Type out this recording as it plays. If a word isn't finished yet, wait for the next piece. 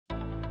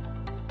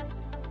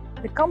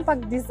The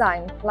compact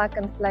design,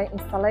 plug-and-play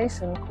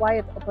installation,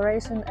 quiet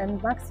operation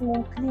and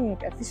maximum cleaning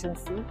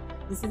efficiency,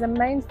 this is a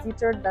main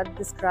feature that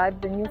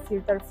describes the new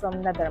filter from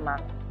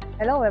Nederman.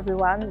 Hello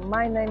everyone,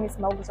 my name is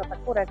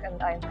Małgorzata Kurek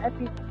and I'm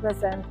happy to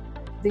present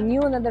the new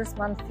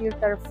Nederman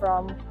filter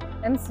from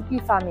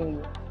MCP family,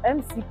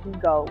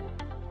 MCP-GO.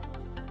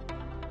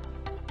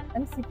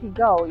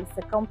 MCP-GO is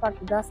a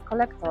compact dust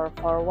collector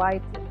for a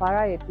wide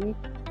variety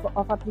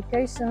of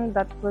applications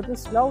that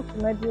produce low to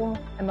medium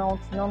amount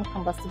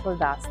non-combustible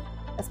dust,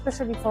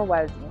 especially for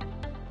welding.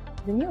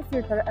 The new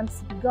filter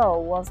MCP-GO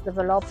was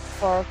developed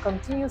for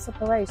continuous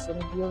operation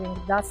during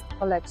dust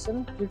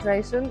collection,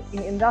 filtration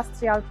in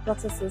industrial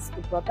processes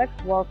to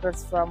protect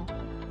workers from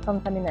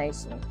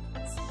contamination.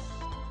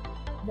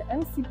 The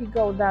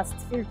MCP-GO dust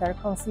filter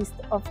consists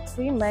of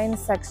three main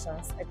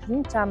sections: a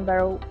clean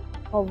chamber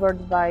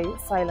covered by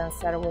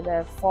silencer with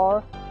a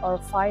 4 or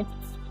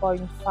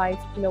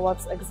 5.5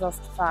 kilowatts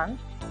exhaust fan,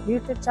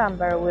 filter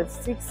chamber with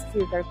 6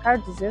 filter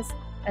cartridges,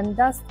 and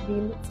dust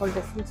bin for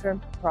the filter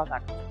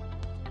product.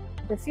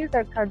 The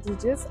filter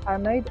cartridges are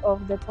made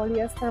of the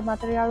polyester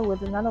material with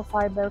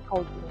nanofiber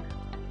coating.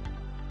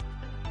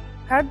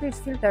 Cartridge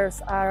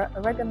filters are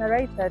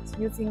regenerated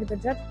using the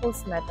jet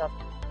pulse method.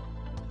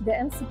 The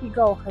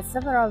MCP-GO has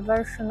several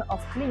versions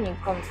of cleaning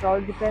control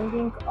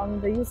depending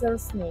on the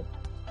user's need.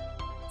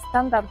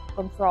 Standard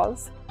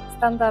controls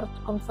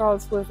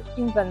with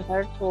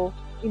inverter to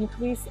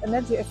increase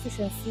energy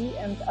efficiency,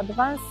 and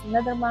advanced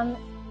Nederman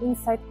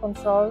inside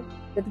control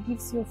that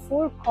gives you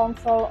full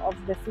control of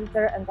the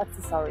filter and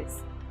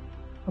accessories.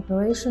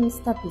 Operation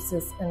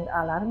statuses and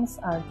alarms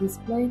are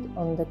displayed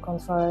on the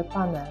controller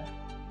panel.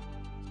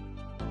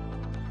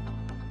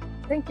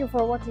 Thank you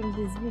for watching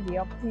this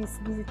video. Please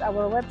visit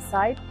our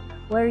website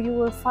where you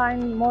will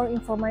find more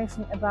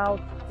information about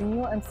the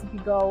new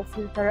MCP-GO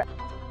filter.